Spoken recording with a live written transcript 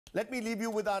Let me leave you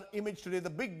with our image today. The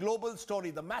big global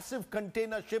story, the massive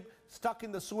container ship stuck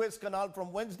in the Suez Canal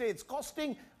from Wednesday. It's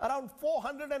costing around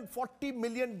 $440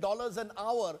 million an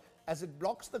hour as it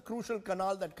blocks the crucial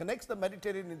canal that connects the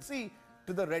Mediterranean Sea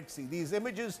to the Red Sea. These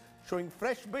images showing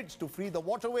fresh bids to free the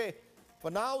waterway.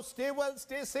 For now, stay well,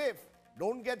 stay safe.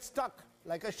 Don't get stuck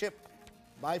like a ship.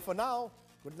 Bye for now.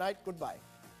 Good night, goodbye.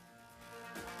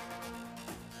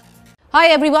 Hi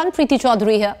everyone, Preeti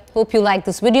Chaudhary here. Hope you like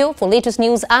this video. For latest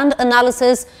news and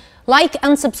analysis, like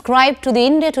and subscribe to the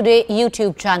India Today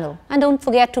YouTube channel. And don't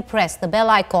forget to press the bell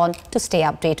icon to stay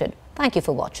updated. Thank you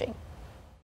for watching.